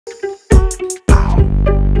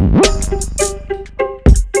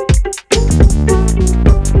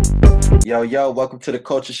Yo, welcome to the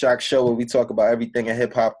Culture Shock Show, where we talk about everything in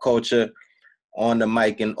hip-hop culture on the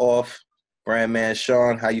mic and off. BrandMan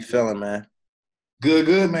Sean, how you feeling, man?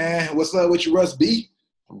 Good, man. What's up with you, RussB?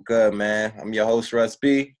 I'm good, man. I'm your host,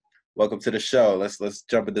 RussB. Welcome to the show. Let's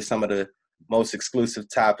jump into some of the most exclusive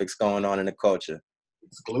topics going on in the culture.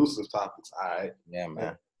 Exclusive topics, all right. Yeah,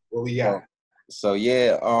 man. What we got? So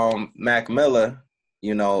Mac Miller,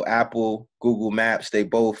 you know, Apple, Google Maps, they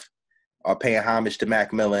both are paying homage to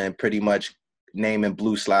Mac Miller and pretty much naming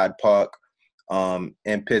Blue Slide Park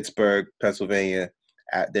in Pittsburgh, Pennsylvania.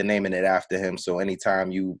 They're naming it after him. So anytime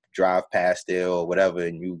you drive past there or whatever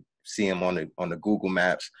and you see him on the Google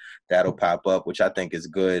Maps, that'll pop up, which I think is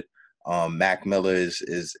good. Mac Miller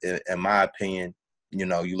is in my opinion, you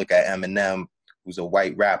know, you look at Eminem, who's a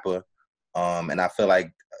white rapper, and I feel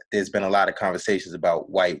like there's been a lot of conversations about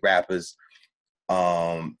white rappers.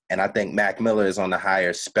 And I think Mac Miller is on the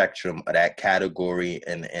higher spectrum of that category.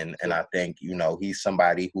 And I think, you know, he's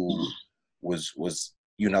somebody who was,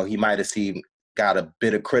 you know, he might have got a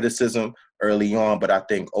bit of criticism early on, but I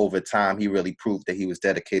think over time he really proved that he was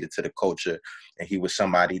dedicated to the culture. And he was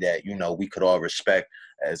somebody that, you know, we could all respect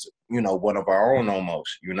as, you know, one of our own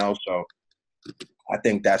almost, you know, so I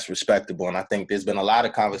think that's respectable. And I think there's been a lot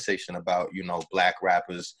of conversation about, you know, black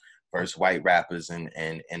rappers versus white rappers and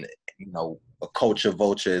you know, a culture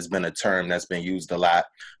vulture has been a term that's been used a lot,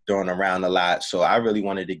 thrown around a lot. So I really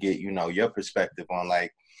wanted to get, you know, your perspective on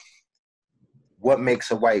like what makes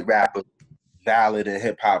a white rapper valid in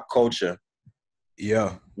hip hop culture.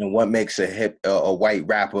 Yeah. And what makes a white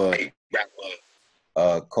rapper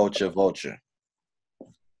culture vulture.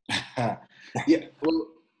 Yeah. Well,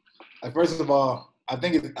 first of all, I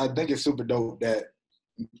think it's super dope that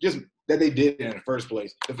they did it in the first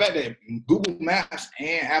place. The fact that Google Maps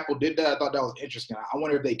and Apple did that, I thought that was interesting. I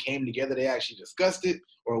wonder if they came together, they actually discussed it,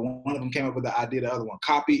 or one of them came up with the idea, the other one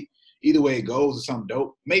copied. Either way it goes, it's something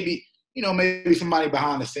dope. Maybe somebody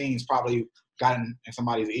behind the scenes probably got in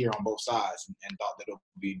somebody's ear on both sides and thought that it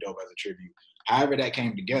would be dope as a tribute. However that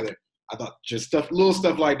came together, I thought just little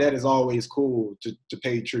stuff like that is always cool to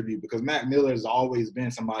pay tribute, because Mac Miller has always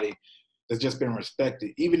been somebody that's just been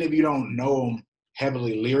respected. Even if you don't know him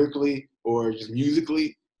heavily lyrically or just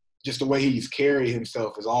musically, just the way he's carried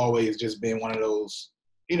himself has always just been one of those,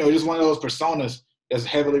 you know, just one of those personas that's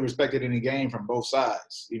heavily respected in the game from both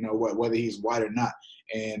sides, you know, whether he's white or not.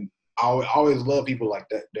 And I always love people like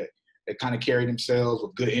that kind of carry themselves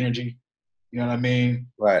with good energy. You know what I mean?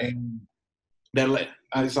 Right. And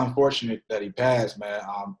it's unfortunate that he passed, man.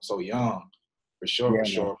 So young, for sure, Yeah, for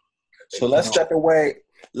sure. So let's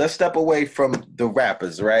step away from the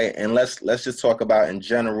rappers, right? And let's just talk about in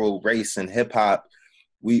general race and hip hop.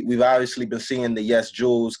 We've obviously been seeing the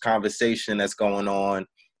YESJULZ conversation that's going on.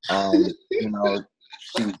 You know,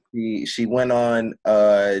 she went on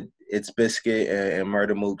It's Biscuit and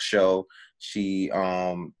Murder Mook show. She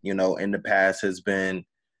you know, in the past has been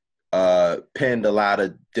pinned a lot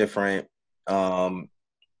of different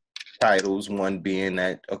titles, one being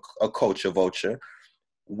that a culture vulture.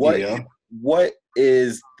 What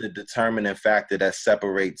is the determining factor that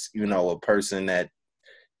separates, you know, a person that,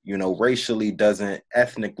 you know, racially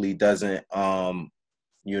ethnically doesn't,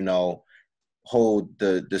 you know, hold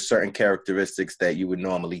the certain characteristics that you would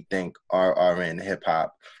normally think are in hip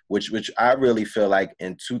hop, which I really feel like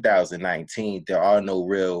in 2019, there are no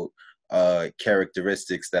real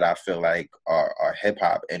characteristics that I feel like are hip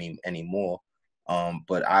hop anymore.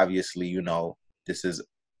 But obviously, you know, this is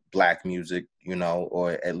Black music, you know,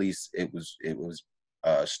 or at least it was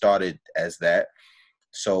started as that.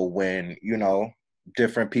 So when, you know,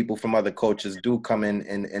 different people from other cultures do come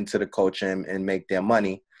into the culture and make their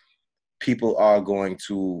money, people are going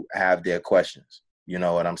to have their questions. You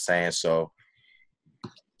know what I'm saying? So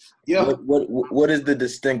yeah, what is the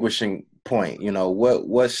distinguishing point? You know,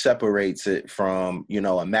 what separates it from, you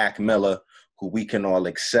know, a Mac Miller who we can all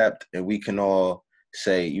accept and we can all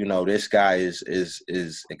say, you know, this guy is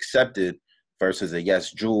accepted, versus a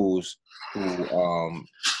YESJULZ who,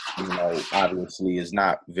 you know, obviously is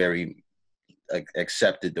not very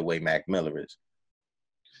accepted the way Mac Miller is.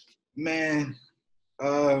 Man,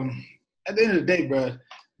 at the end of the day, bro,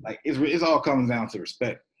 like it's all comes down to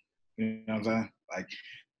respect. You know what I'm saying? Like,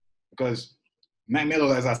 because Mac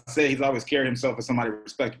Miller, as I said, he's always carried himself as somebody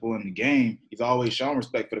respectable in the game. He's always shown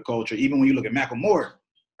respect for the culture. Even when you look at Macklemore,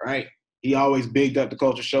 right? He always bigged up the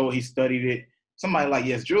culture show. He studied it. Somebody like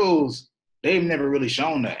YESJULZ, they've never really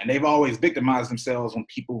shown that. And they've always victimized themselves when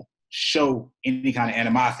people show any kind of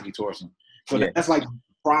animosity towards them. So that's like a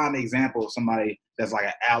prime example of somebody that's like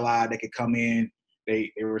an ally that could come in,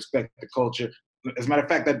 They respect the culture. As a matter of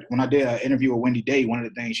fact, that when I did an interview with Wendy Day, one of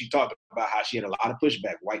the things she talked about how she had a lot of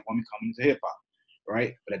pushback, white women coming into hip hop,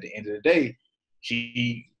 right? But at the end of the day,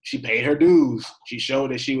 she paid her dues. She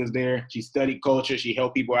showed that she was there. She studied culture. She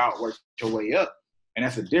helped people out, worked her way up. And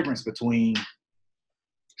that's the difference between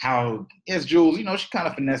how YESJULZ, you know, she kind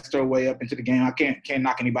of finessed her way up into the game. I can't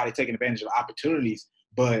knock anybody taking advantage of opportunities,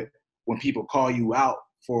 but when people call you out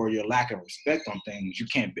for your lack of respect on things, you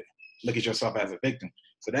can't look at yourself as a victim.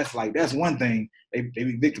 So that's one thing. They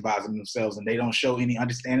be victimizing themselves and they don't show any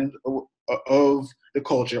understanding of the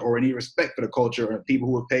culture or any respect for the culture or people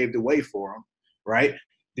who have paved the way for them, right?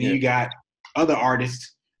 Then you got other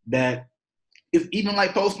artists that is even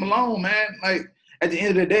like Post Malone, man. Like at the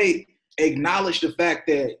end of the day, acknowledge the fact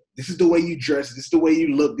that this is the way you dress, this is the way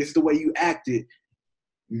you look, this is the way you acted.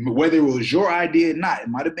 Whether it was your idea or not, it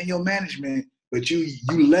might have been your management, but you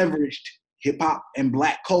leveraged hip hop and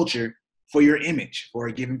Black culture for your image for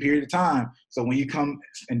a given period of time. So when you come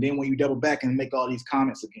and then when you double back and make all these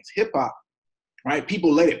comments against hip hop, right?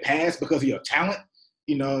 People let it pass because of your talent,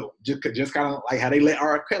 you know, just kind of like how they let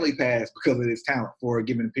R. Kelly pass because of his talent for a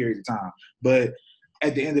given period of time. But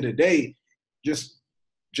at the end of the day, just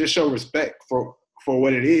show respect for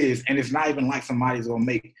what it is, and it's not even like somebody's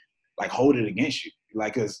gonna hold it against you,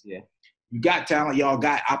 like, cause you got talent, y'all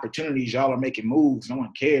got opportunities, y'all are making moves, no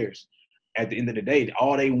one cares. At the end of the day,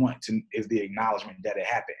 all they want is the acknowledgement that it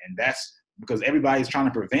happened, and that's because everybody's trying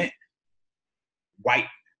to prevent white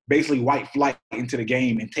flight into the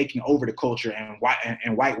game and taking over the culture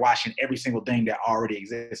and whitewashing every single thing that already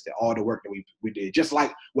existed, all the work that we did. Just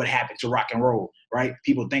like what happened to rock and roll, right?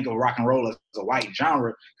 People think of rock and roll as a white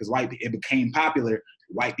genre because it became popular.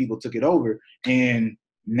 White people took it over, and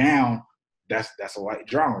now that's a white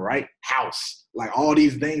genre, right? House, like all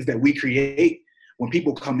these things that we create. When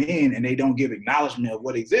people come in and they don't give acknowledgement of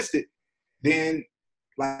what existed, then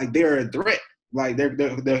like they're a threat. Like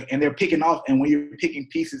they're picking off, and when you're picking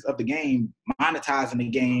pieces of the game, monetizing the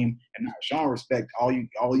game, and not showing respect, all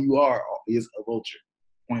you are is a vulture,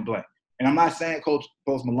 point blank. And I'm not saying Post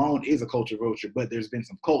Malone is a culture vulture, but there's been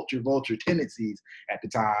some culture vulture tendencies at the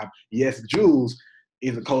time. YESJULZ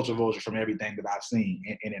is a culture vulture from everything that I've seen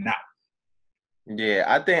in and out. Yeah,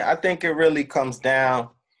 I think it really comes down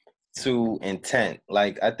to intent.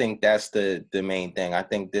 Like I think that's the main thing. I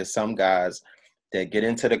think there's some guys that get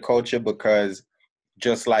into the culture because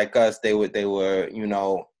just like us, they were, you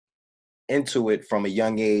know, into it from a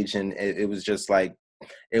young age, and it was just like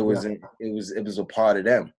it was a part of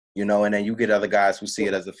them, you know. And then you get other guys who see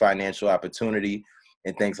it as a financial opportunity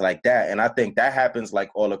and things like that. And I think that happens like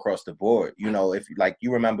all across the board. You know, if like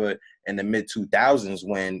you remember in the mid 2000s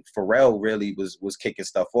when Pharrell really was kicking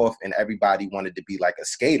stuff off, and everybody wanted to be like a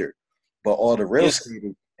skater, but all the real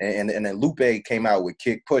skaters. And then Lupe came out with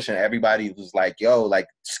Kick Push, and everybody was like, yo, like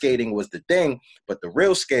skating was the thing. But the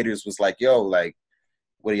real skaters was like, yo, like,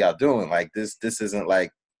 what are y'all doing? Like this isn't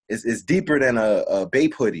like, it's deeper than a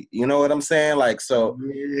Bape hoodie. You know what I'm saying? Like, so.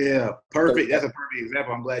 Yeah, perfect. That's a perfect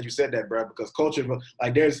example. I'm glad you said that, bro, because culture,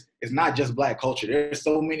 like it's not just Black culture. There's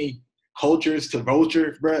so many cultures to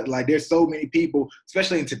vulture, bro. Like there's so many people,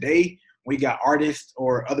 especially in today, we got artists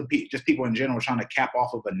or other people, just people in general trying to cap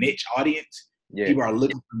off of a niche audience. Yeah. People are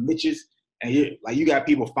looking for niches, and you got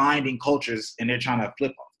people finding cultures, and they're trying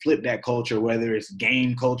to flip that culture, whether it's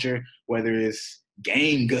game culture, whether it's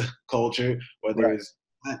gang culture, whether it's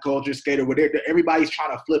Black culture, skater, whatever. Everybody's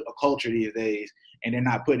trying to flip a culture these days, and they're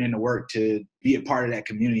not putting in the work to be a part of that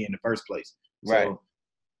community in the first place. So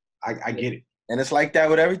I get it. And it's like that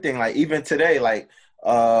with everything. Like even today, like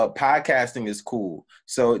podcasting is cool.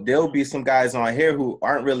 So there'll be some guys on here who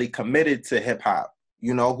aren't really committed to hip hop,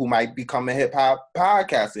 you know, who might become a hip hop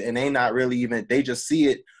podcaster, and they just see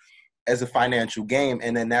it as a financial game,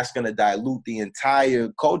 and then that's going to dilute the entire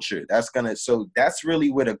culture. So that's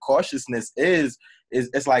really where the cautiousness is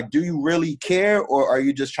it's like, do you really care, or are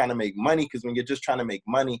you just trying to make money? Because when you're just trying to make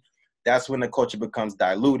money, that's when the culture becomes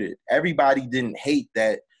diluted. Everybody didn't hate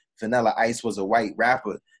that Vanilla Ice was a white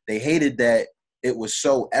rapper. They hated that it was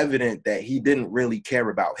so evident that he didn't really care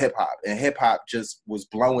about hip hop, and hip hop just was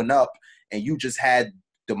blowing up, and you just had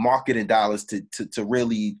the marketing dollars to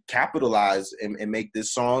really capitalize and make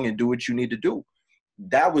this song and do what you need to do.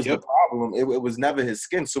 That was the problem. It was never his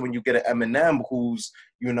skin. So when you get an Eminem who's,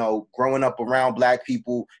 you know, growing up around Black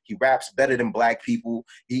people, he raps better than Black people.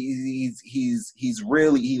 He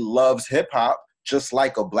loves hip hop just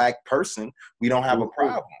like a Black person. We don't have a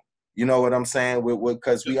problem. You know what I'm saying?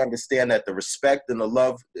 Because we understand that the respect and the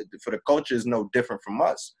love for the culture is no different from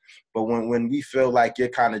us. But when we feel like you're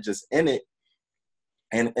kind of just in it,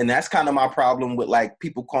 and that's kind of my problem with like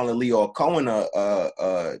people calling Leo Cohen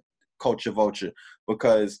a culture vulture,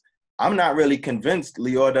 because I'm not really convinced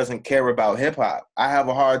Lior doesn't care about hip hop. I have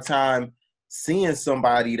a hard time seeing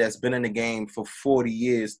somebody that's been in the game for 40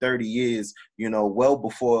 years, 30 years, you know, well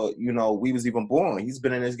before, you know, we was even born. He's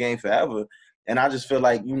been in this game forever. And I just feel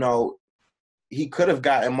like, you know, he could have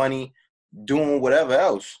gotten money doing whatever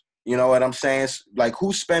else. You know what I'm saying? Like,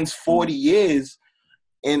 who spends 40 years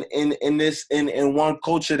in one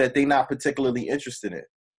culture that they're not particularly interested in?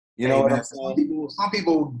 You know what I'm saying? Some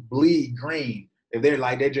people bleed green if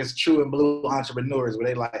they're just true and blue entrepreneurs where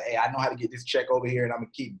they like, hey, I know how to get this check over here and I'm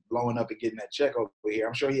gonna keep blowing up and getting that check over here.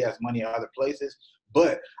 I'm sure he has money in other places,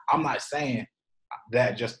 but I'm not saying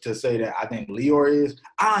that just to say that I think Lior is.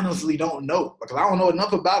 I honestly don't know because I don't know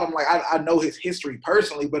enough about him. Like I know his history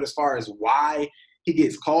personally, but as far as why he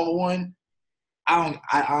gets called one, I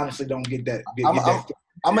honestly don't get that.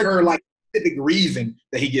 I'm heard like specific reason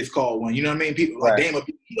that he gets called one. You know what I mean? People like, damn,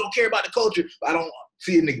 he don't care about the culture. But I don't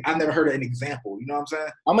see I've never heard of an example. You know what I'm saying?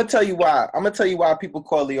 I'm gonna tell you why. I'm gonna tell you why people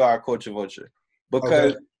call Lior a Culture Vulture.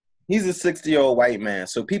 Because he's a 60-year-old white man.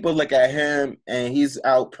 So people look at him and he's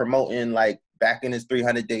out promoting, like, back in his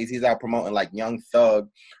 300 days, he's out promoting like Young Thug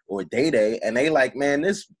or Day Day, and they like, man,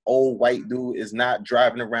 this old white dude is not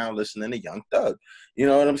driving around listening to Young Thug. You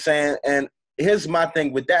know what I'm saying? And here's my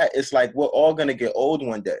thing with that. It's like, we're all gonna get old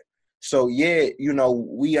one day. So yeah, you know,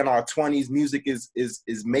 we in our 20s, music is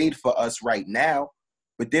made for us right now,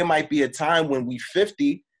 but there might be a time when we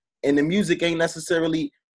 50 and the music ain't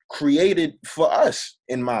necessarily created for us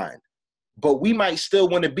in mind. But we might still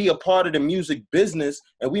want to be a part of the music business,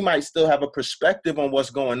 and we might still have a perspective on what's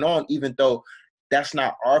going on, even though that's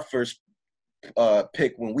not our first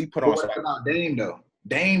pick when we put on. What about Dame though?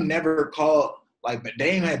 Dame never called, like, but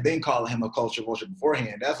Dame had been calling him a culture vulture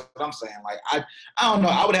beforehand. That's what I'm saying. Like, I don't know.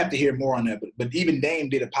 I would have to hear more on that. But even Dame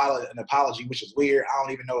did an apology, which is weird. I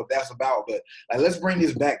don't even know what that's about. But like, let's bring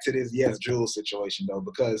this back to this YESJULZ situation though,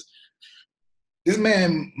 because this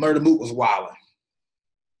man Murda Mook was wilding,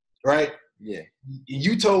 right? Yeah.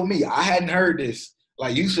 You told me, I hadn't heard this.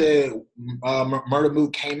 Like you said, Murda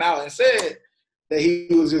Mook came out and said that he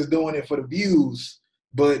was just doing it for the views.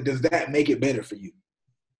 But does that make it better for you?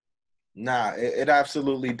 Nah, it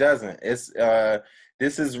absolutely doesn't. It's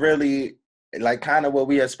this is really like kind of what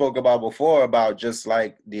we had spoke about before about just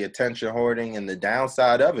like the attention hoarding and the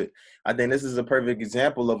downside of it. I think this is a perfect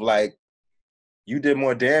example of like you did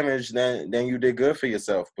more damage than you did good for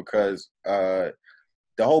yourself, because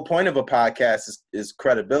the whole point of a podcast is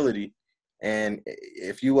credibility. And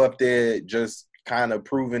if you up there just kind of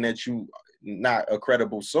proving that you not a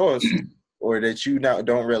credible source or that you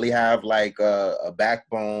don't really have like a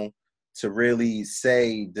backbone to really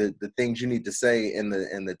say the things you need to say in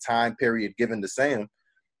the time period given to say them,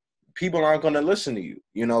 people aren't going to listen to you.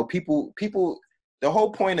 You know, people, the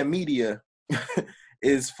whole point of media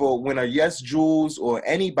is for when a YESJULZ or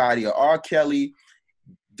anybody or R. Kelly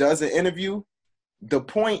does an interview, the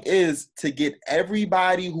point is to get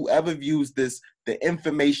everybody who ever views this the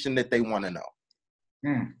information that they want to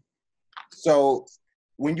know. So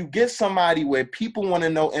when you get somebody where people want to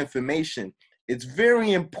know information, it's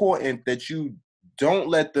very important that you don't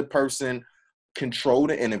let the person control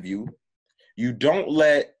the interview. You don't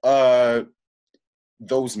let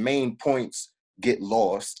those main points get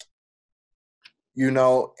lost. You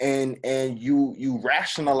know, and you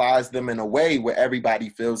rationalize them in a way where everybody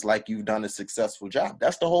feels like you've done a successful job.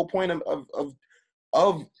 That's the whole point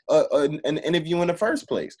of an interview in the first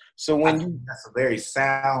place. So when that's a very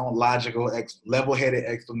sound, logical, level-headed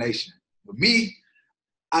explanation. With me,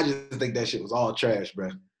 I just think that shit was all trash, bro.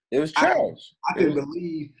 It was trash. I couldn't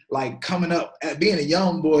believe, like, coming up, being a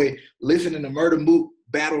young boy, listening to Murda Mook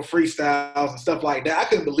battle freestyles and stuff like that. I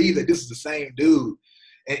couldn't believe that this is the same dude.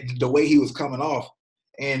 And the way he was coming off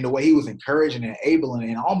and the way he was encouraging and enabling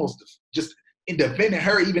and almost just in defending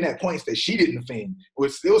her even at points that she didn't defend.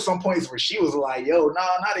 There was some points where she was like, yo,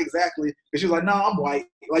 nah, not exactly. And she was like, no, I'm white.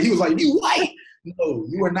 Like, he was like, you white? No,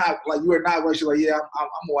 you are not. Like, you are not white. She's like, yeah,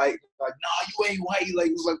 I'm white. Like, no, you ain't white. Like,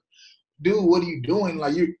 he was like, dude, what are you doing?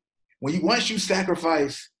 Like, once you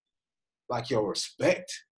sacrifice, like, your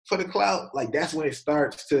respect for the clout, like, that's when it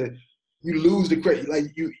starts to, you lose the credit. Like,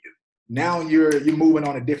 now you're moving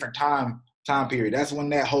on a different time period. That's when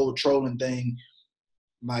that whole trolling thing,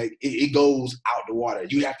 like, it goes out the water.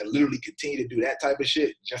 You have to literally continue to do that type of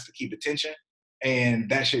shit just to keep attention, and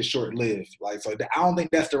that shit's short-lived. Like, so I don't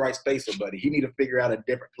think that's the right space for Buddy. He need to figure out a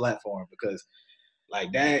different platform, because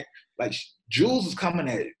like that, like, Jules is coming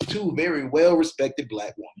at two very well-respected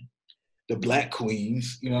black women, the Black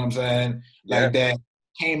Queens. You know what I'm saying? Like, that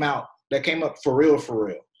came up for real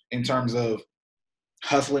in terms of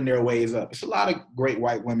hustling their ways up. It's a lot of great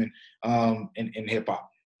white women in hip hop.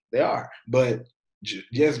 They are. But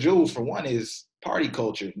YESJULZ, for one, is party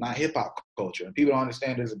culture, not hip hop culture. And people don't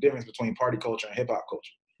understand there's a difference between party culture and hip hop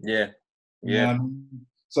culture. Yeah. You know what I mean?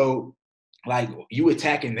 So, like, you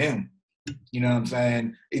attacking them, you know what I'm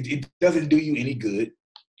saying? It doesn't do you any good.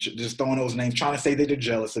 Just throwing those names, trying to say that they're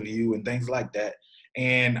jealous of you and things like that.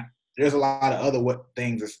 And there's a lot of other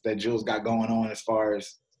things that Jules got going on as far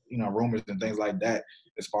as, you know, rumors and things like that,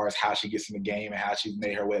 as far as how she gets in the game and how she's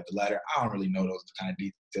made her way up the ladder. I don't really know those kind of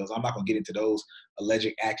details. I'm not going to get into those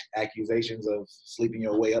alleged accusations of sleeping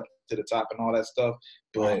your way up to the top and all that stuff.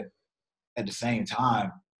 But at the same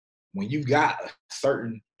time, when you got a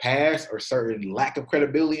certain past or certain lack of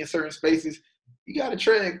credibility in certain spaces, you got to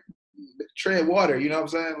tread water. You know what I'm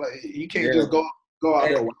saying? Like, you can't just go out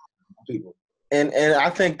there with people. And I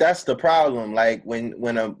think that's the problem. Like when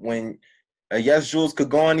YESJULZ could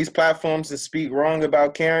go on these platforms and speak wrong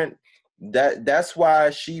about Karen, that's why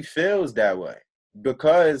she feels that way,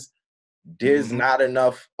 because there's not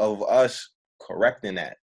enough of us correcting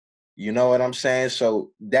that. You know what I'm saying?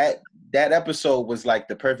 So that episode was like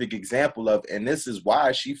the perfect example of, and this is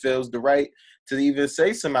why she feels the right to even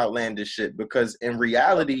say some outlandish shit, because in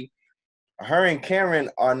reality, her and Karen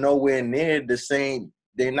are nowhere near the same.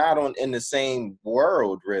 They're not in the same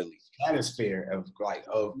world, really. Stratosphere of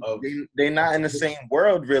they're not in the same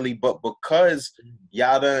world, really. But because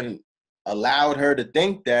y'all done allowed her to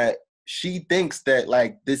think that, she thinks that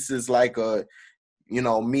like this is like a, you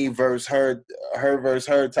know, me versus her versus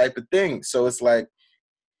her type of thing. So it's like,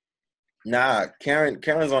 nah,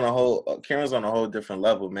 Karen's on a whole different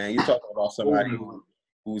level, man. You talking about somebody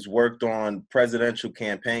who's worked on presidential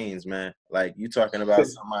campaigns, man. Like, you talking about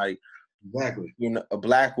somebody, exactly, you know, a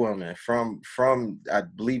black woman from I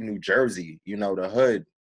believe New Jersey, you know, the hood,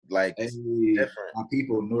 like, different. My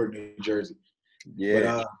people, North New Jersey.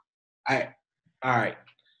 Yeah. But all right,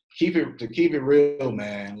 keep it real,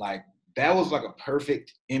 man. Like, that was like a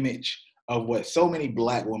perfect image of what so many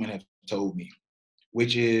black women have told me,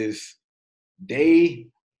 which is they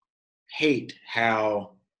hate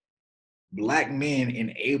how black men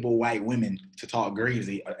enable white women to talk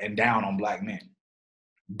greasy and down on black men.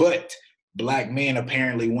 But black men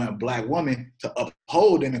apparently want black women to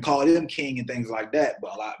uphold them and call them king and things like that.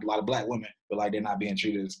 But a lot of black women feel like they're not being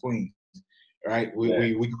treated as queens, right? We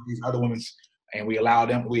these other women, and we allow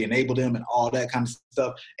them, we enable them, and all that kind of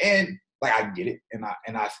stuff. And like, I get it, and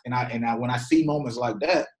I when I see moments like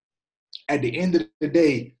that, at the end of the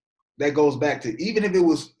day, that goes back to, even if it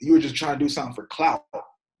was you were just trying to do something for clout,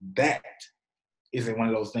 that isn't one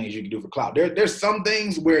of those things you can do for clout. There's some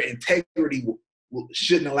things where integrity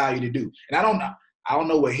shouldn't allow you to do. And I don't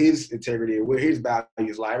know what his integrity or where his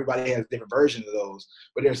values lie. Everybody has different versions of those.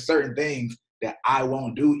 But there's certain things that I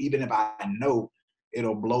won't do, even if I know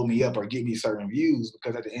it'll blow me up or give me certain views,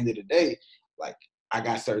 because at the end of the day, like, I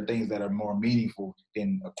got certain things that are more meaningful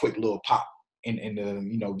than a quick little pop in the,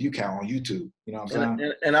 you know, view count on YouTube. You know what I'm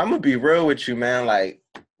saying? And I'm gonna be real with you, man. Like,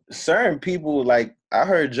 certain people, like I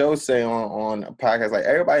heard Joe say on a podcast, like,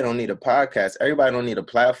 everybody don't need a podcast, everybody don't need a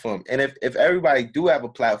platform. And if everybody do have a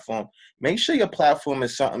platform, make sure your platform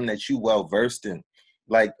is something that you well versed in.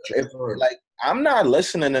 Like, like, I'm not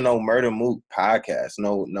listening to no Murder Mook podcast,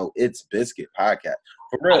 no It's Biscuit podcast.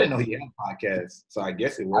 For real. I didn't know he had a podcast, so I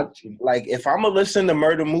guess it worked. Like, if I'm gonna listen to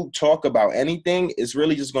Murder Mook talk about anything, it's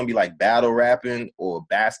really just gonna be like battle rapping or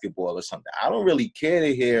basketball or something. I don't really care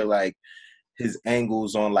to hear like his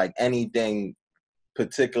angles on like anything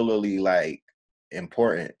particularly like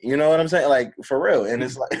important. You know what I'm saying? Like, for real. And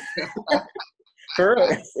it's like for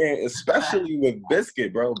real, especially with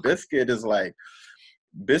Biscuit, bro. Biscuit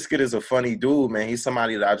is a funny dude, man. He's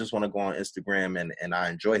somebody that I just want to go on Instagram and I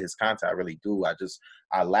enjoy his content. I really do.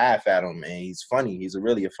 I laugh at him, and he's funny. He's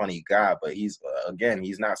a funny guy, but he's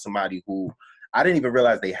not somebody who, I didn't even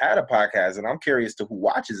realize they had a podcast, and I'm curious to who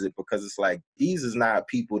watches it, because it's like, these is not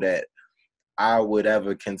people that I would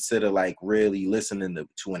ever consider like really listening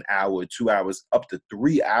to an hour, 2 hours, up to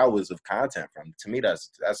 3 hours of content from. To me,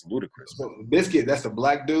 that's ludicrous. So Biscuit, that's the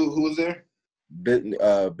black dude who was there?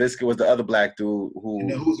 Biscuit was the other black dude who.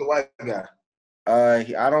 And then who's the white guy?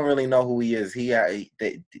 I don't really know who he is. They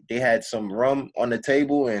had some rum on the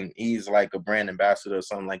table, and he's like a brand ambassador or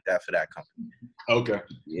something like that for that company. Okay.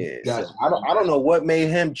 Yeah. Gotcha. So I don't know what made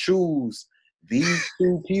him choose these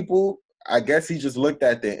two people. I guess he just looked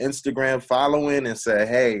at their Instagram following and said,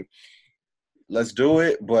 "Hey, let's do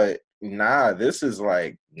it." But nah, this is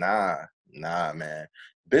like nah, man.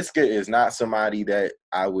 Biscuit is not somebody that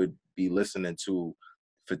I would be listening to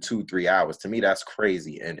for 2-3 hours. To me, that's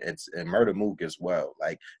crazy. And Murder Mook as well.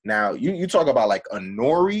 Like, now you talk about like a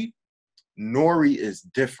Nori. Nori is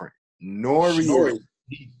different. Nori is,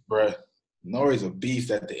 bruh. Nori's a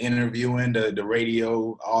beast at the interviewing, the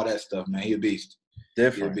radio, all that stuff, man. He a beast.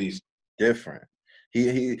 Different. He a beast. Different.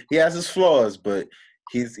 He has his flaws, but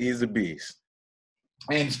he's a beast.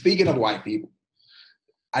 And speaking of white people,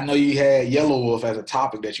 I know you had Yelawof as a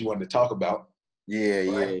topic that you wanted to talk about. Yeah,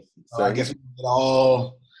 right? yeah. So I guess we can get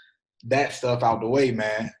all that stuff out the way,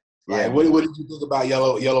 man. Like, yeah. what did you think about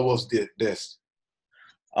Yelawof's this?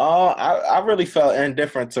 I really felt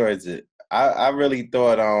indifferent towards it. I really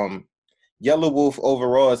thought Yelawolf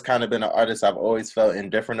overall has kind of been an artist I've always felt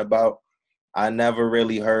indifferent about. I never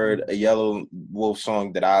really heard a Yelawolf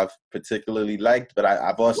song that I've particularly liked, but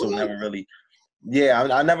I've also never really,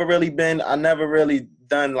 I never really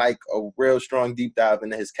done like a real strong deep dive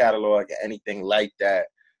into his catalog or anything like that.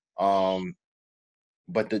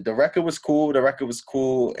 But the record was cool. The record was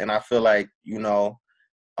cool, and I feel like, you know,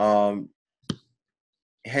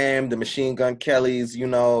 him, the Machine Gun Kellys, you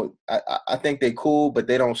know, I think they cool, but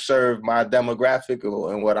they don't serve my demographic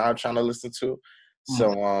and what I'm trying to listen to.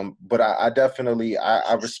 So, but I definitely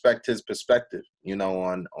I respect his perspective, you know,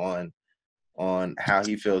 on how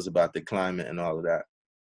he feels about the climate and all of that.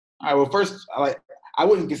 All right. Well, first, I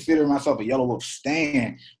wouldn't consider myself a Yelawolf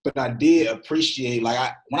stan, but I did appreciate,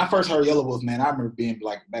 like, when I first heard Yelawolf, man, I remember being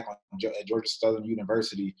like back at Georgia Southern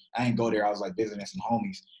University. I didn't go there. I was like visiting some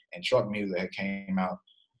homies, and Truck Music had came out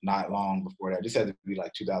not long before that. This had to be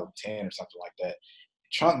like 2010 or something like that.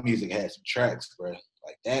 Trunk Music had some tracks, bro.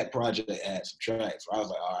 Like, that project had some tracks. Where I was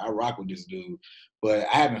like, all right, I rock with this dude. But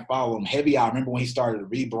I haven't followed him heavy. I remember when he started to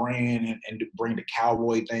rebrand and bring the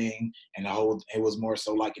cowboy thing, and it was more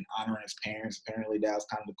so like in honoring his parents. Apparently that was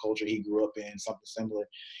kind of the culture he grew up in, something similar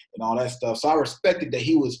and all that stuff. So I respected that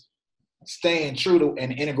he was staying true to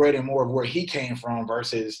and integrating more of where he came from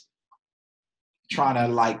versus trying to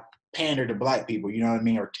like pander to black people, you know what I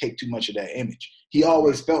mean, or take too much of that image. He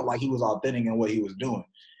always felt like he was authentic in what he was doing.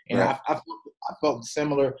 And right. I felt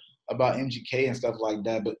similar about MGK and stuff like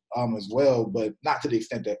that, but as well, but not to the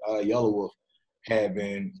extent that Yelawolf had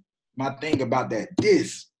been. My thing about that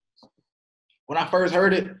when I first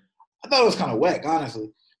heard it, I thought it was kind of whack, honestly.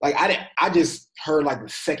 Like, I just heard like the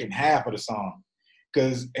second half of the song.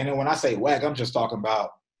 And then when I say whack, I'm just talking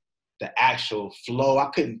about the actual flow.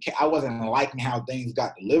 I wasn't liking how things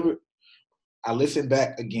got delivered. I listened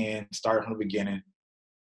back again, started from the beginning,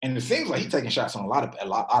 and it seems like he's taking shots on a lot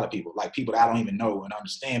of people, like people that I don't even know and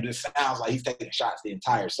understand. But it sounds like he's taking shots the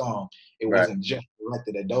entire song. It wasn't just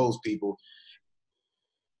directed at those people.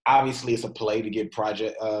 Obviously, it's a play to get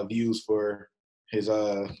project views for his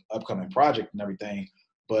upcoming project and everything.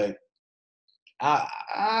 But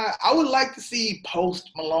I would like to see Post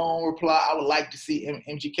Malone reply. I would like to see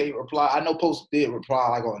MGK reply. I know Post did reply,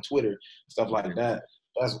 like, on Twitter, stuff like that.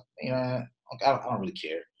 That's, you know, I don't really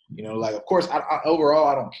care. You know, like, of course, overall,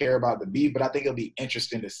 I don't care about the beef, but I think it'll be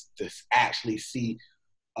interesting to actually see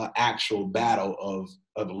an actual battle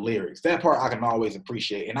of lyrics. That part I can always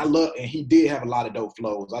appreciate. And and he did have a lot of dope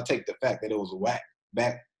flows. I take the fact that it was a whack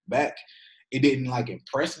back. It didn't, like,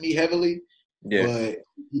 impress me heavily. Yeah. But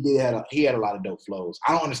he had a lot of dope flows.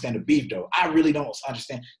 I don't understand the beef, though. I really don't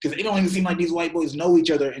understand, because it don't even seem like these white boys know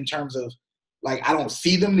each other in terms of, like, I don't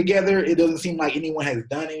see them together. It doesn't seem like anyone has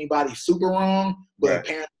done anybody super wrong, but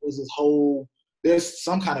apparently there's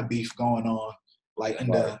some kind of beef going on, like,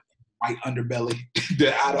 in the white underbelly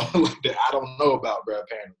that I don't know about, bro.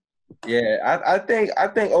 Apparently. Yeah, I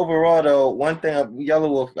think overall, though, one thing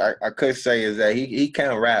Yelawolf I could say is that he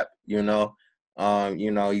can rap. You know,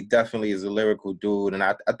 he definitely is a lyrical dude, and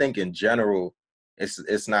I think in general,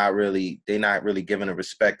 it's not really, they're not really giving a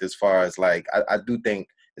respect as far as, like, I do think,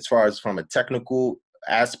 as far as from a technical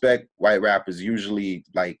aspect, white rappers usually,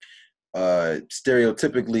 like,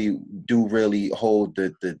 stereotypically do really hold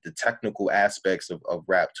the technical aspects of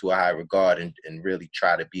rap to a high regard, and really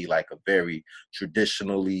try to be like a very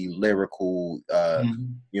traditionally lyrical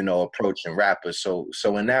approach in rappers. So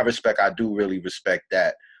in that respect, I do really respect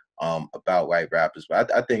that about white rappers. But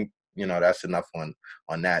I think, that's enough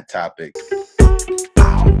on that topic.